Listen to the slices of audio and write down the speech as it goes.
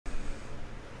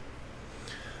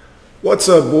What's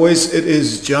up, boys? It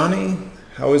is Johnny.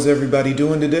 How is everybody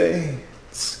doing today?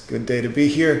 It's a good day to be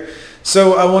here.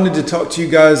 So I wanted to talk to you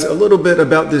guys a little bit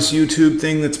about this YouTube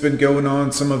thing that's been going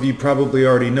on. Some of you probably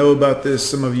already know about this.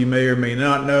 Some of you may or may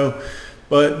not know.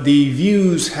 But the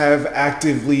views have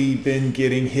actively been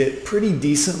getting hit pretty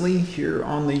decently here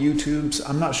on the YouTubes.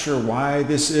 I'm not sure why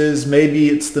this is. Maybe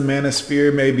it's the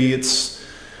manosphere. Maybe it's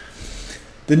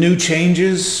the new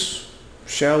changes,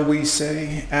 shall we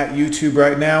say, at YouTube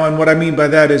right now. And what I mean by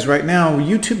that is right now,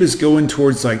 YouTube is going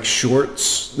towards like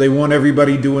shorts. They want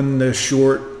everybody doing the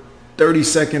short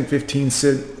 30-second,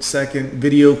 15-second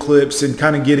video clips and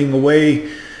kind of getting away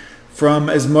from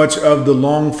as much of the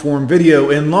long form video.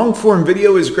 And long form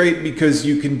video is great because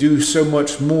you can do so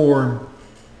much more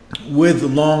with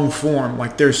long form.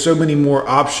 Like there's so many more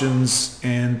options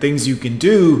and things you can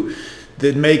do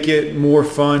that make it more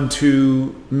fun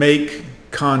to make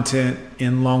content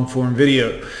in long form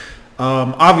video.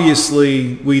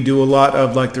 Obviously we do a lot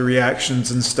of like the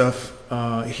reactions and stuff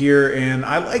here, and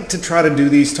I like to try to do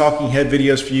these talking head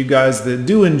videos for you guys that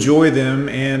do enjoy them,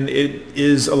 and it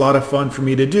is a lot of fun for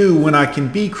me to do when I can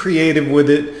be creative with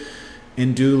it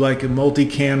and do like a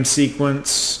multicam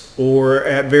sequence, or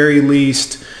at very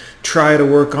least try to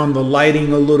work on the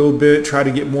lighting a little bit, try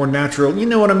to get more natural. You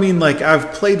know what I mean? Like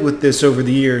I've played with this over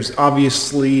the years.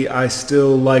 Obviously I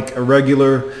still like a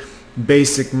regular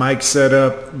basic mic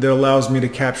setup that allows me to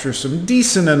capture some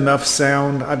decent enough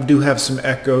sound. I do have some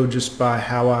echo just by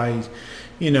how I,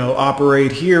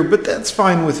 operate here, but that's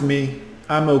fine with me.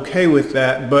 I'm okay with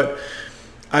that. But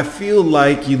I feel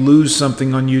like you lose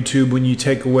something on YouTube when you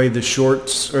take away the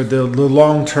shorts or the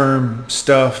long-term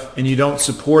stuff and you don't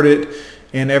support it,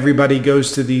 and everybody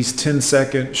goes to these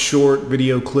 10-second short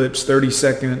video clips,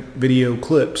 30-second video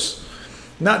clips.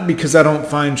 Not because I don't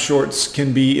find shorts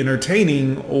can be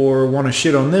entertaining or want to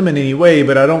shit on them in any way,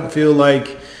 but I don't feel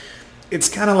like it's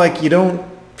kind of like you don't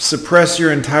suppress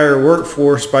your entire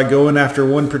workforce by going after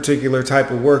one particular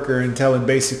type of worker and telling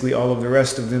basically all of the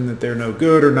rest of them that they're no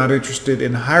good or not interested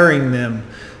in hiring them.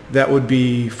 That would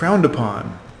be frowned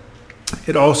upon.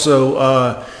 It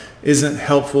also isn't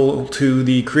helpful to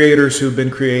the creators who've been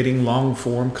creating long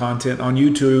form content on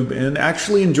YouTube and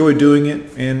actually enjoy doing it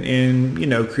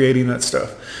and creating that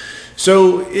stuff.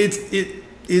 So it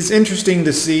is interesting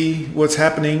to see what's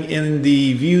happening in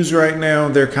the views right now.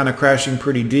 They're kind of crashing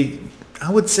pretty deep, I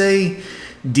would say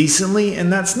decently,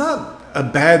 and that's not a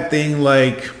bad thing.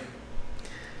 Like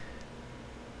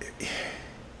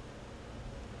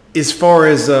as far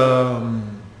as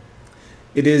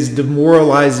it is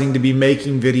demoralizing to be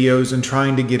making videos and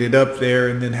trying to get it up there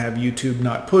and then have YouTube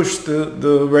not push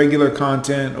the regular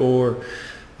content, or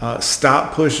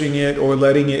stop pushing it, or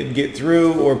letting it get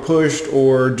through or pushed,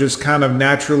 or just kind of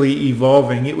naturally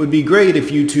evolving. It would be great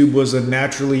if YouTube was a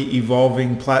naturally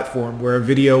evolving platform where a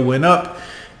video went up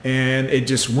and it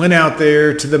just went out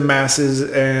there to the masses,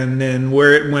 and then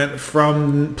where it went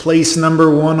from place number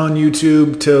 1 on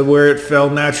YouTube to where it fell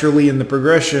naturally in the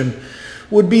progression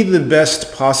would be the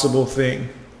best possible thing.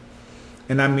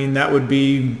 And I mean, that would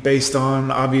be based on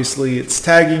obviously its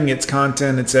tagging, its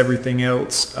content, its everything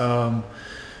else.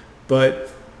 But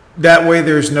that way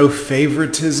there's no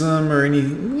favoritism or any,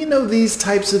 these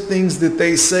types of things that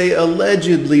they say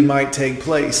allegedly might take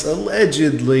place.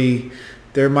 Allegedly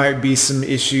there might be some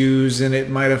issues and it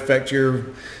might affect your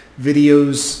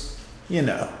videos,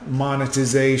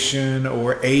 monetization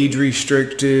or age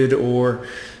restricted, or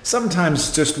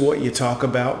sometimes just what you talk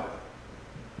about.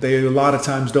 They a lot of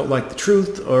times don't like the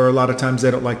truth, or a lot of times they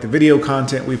don't like the video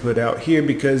content we put out here,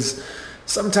 because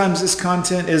sometimes this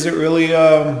content isn't really,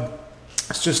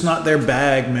 it's just not their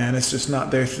bag, man. It's just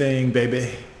not their thing,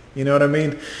 baby. You know what I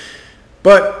mean?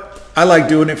 But I like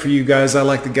doing it for you guys. I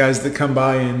like the guys that come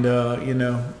by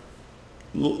and,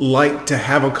 like to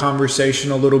have a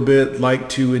conversation a little bit, like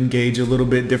to engage a little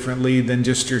bit differently than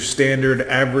just your standard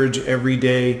average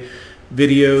everyday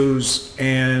videos.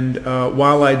 And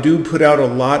while I do put out a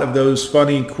lot of those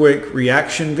funny quick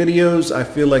reaction videos, I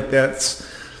feel like that's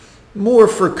more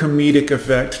for comedic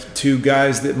effect to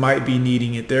guys that might be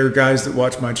needing it. There are guys that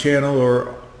watch my channel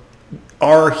or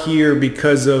are here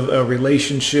because of a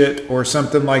relationship or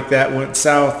something like that went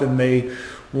south, and they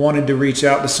wanted to reach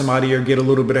out to somebody or get a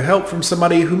little bit of help from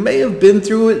somebody who may have been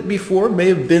through it before, may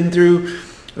have been through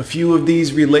a few of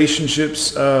these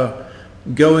relationships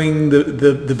going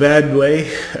the bad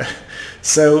way.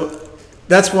 So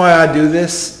that's why I do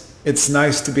this. It's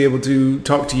nice to be able to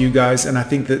talk to you guys, and I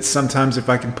think that sometimes if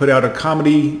I can put out a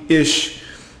comedy-ish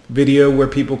video where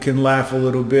people can laugh a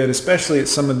little bit, especially at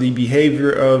some of the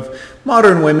behavior of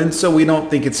modern women, so we don't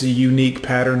think it's a unique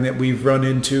pattern that we've run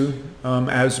into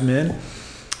as men.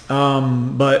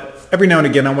 But every now and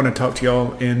again, I want to talk to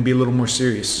y'all and be a little more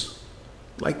serious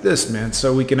like this, man,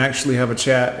 so we can actually have a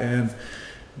chat and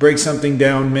break something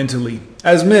down mentally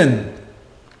as men.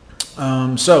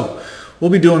 So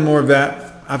we'll be doing more of that.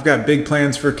 I've got big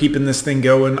plans for keeping this thing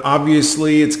going.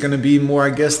 Obviously, it's going to be more,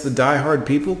 I guess, the diehard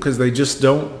people, because they just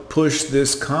don't push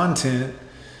this content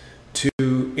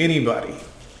to anybody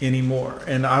anymore.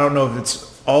 And I don't know if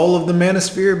it's all of the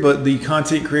manosphere, but the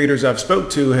content creators I've spoke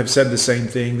to have said the same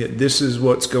thing, that this is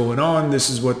what's going on. This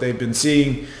is what they've been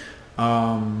seeing.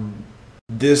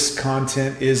 This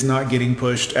content is not getting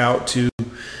pushed out to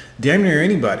damn near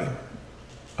anybody.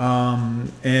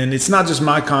 And it's not just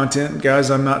my content,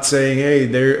 guys. I'm not saying, hey,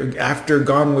 they're after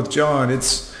Gone with John.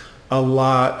 It's a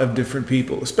lot of different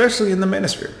people, especially in the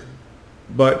manosphere.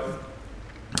 But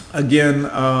again,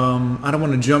 I don't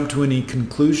want to jump to any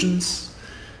conclusions.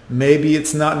 Maybe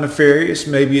it's not nefarious.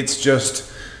 Maybe it's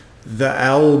just the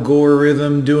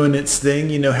algorithm doing its thing.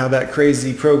 You know how that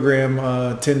crazy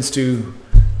program tends to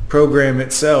program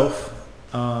itself.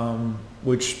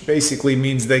 Which basically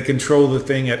means they control the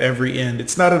thing at every end.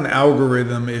 It's not an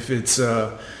algorithm if it's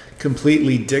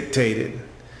completely dictated.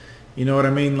 You know what I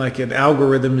mean? Like an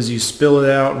algorithm is you spill it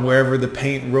out, and wherever the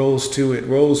paint rolls to, it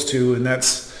rolls to, and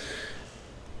that's,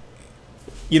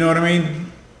 you know what I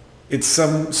mean? It's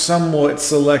somewhat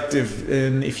selective,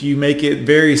 and if you make it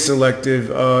very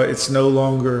selective, it's no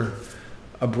longer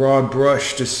a broad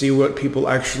brush to see what people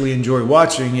actually enjoy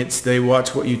watching. It's they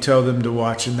watch what you tell them to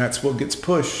watch, and that's what gets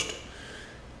pushed.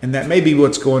 And that may be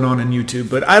what's going on in YouTube,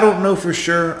 but I don't know for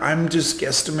sure. I'm just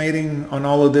guesstimating on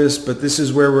all of this, but this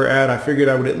is where we're at. I figured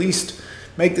I would at least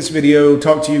make this video,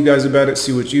 talk to you guys about it,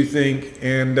 see what you think.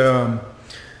 And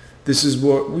this is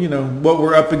what, you know, what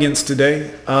we're up against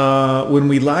today. When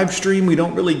we live stream, we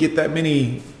don't really get that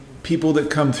many people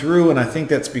that come through, and I think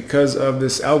that's because of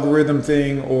this algorithm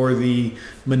thing, or the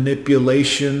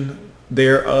manipulation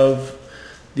thereof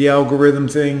the algorithm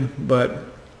thing. But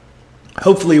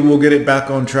hopefully we'll get it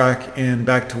back on track and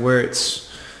back to where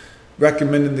it's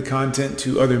recommending the content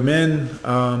to other men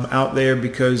out there,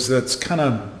 because that's kind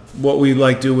of what we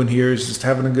like doing here, is just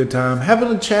having a good time, having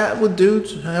a chat with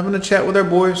dudes, having a chat with our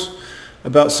boys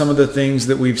about some of the things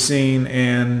that we've seen,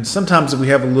 and sometimes we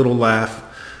have a little laugh,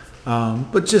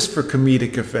 but just for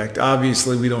comedic effect.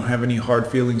 Obviously, we don't have any hard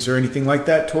feelings or anything like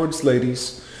that towards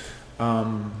ladies.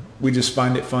 We just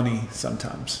find it funny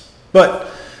sometimes. But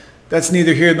that's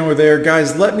neither here nor there.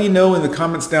 Guys, let me know in the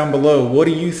comments down below. What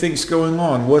do you think's going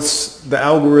on? What's the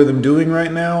algorithm doing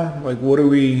right now? Like, what are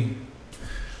we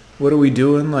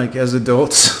doing, like, as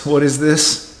adults? What is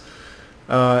this?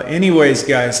 Anyways,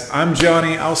 guys, I'm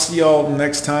Johnny. I'll see y'all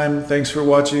next time. Thanks for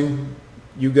watching,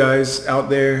 you guys out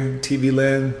there, TV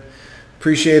land.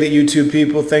 Appreciate it, YouTube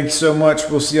people. Thank you so much.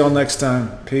 We'll see y'all next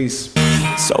time. Peace.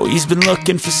 So he's been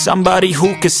looking for somebody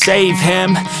who could save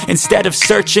him, instead of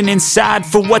searching inside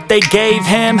for what they gave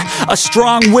him. A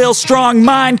strong will, strong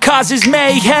mind causes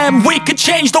mayhem. We could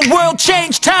change the world,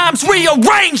 change times,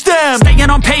 rearrange them. Staying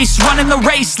on pace, running the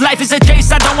race. Life is a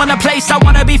chase, I don't want a place. I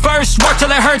wanna be first, work till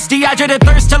it hurts. Dehydrated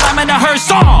thirst till I'm in a hearse.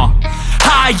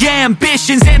 High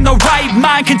ambitions and the right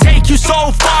mind can take you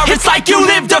so far. It's like you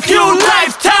lived a few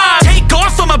lifetimes. Take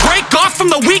off from a break off from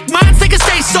the weak minds. They can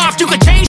stay soft, you could change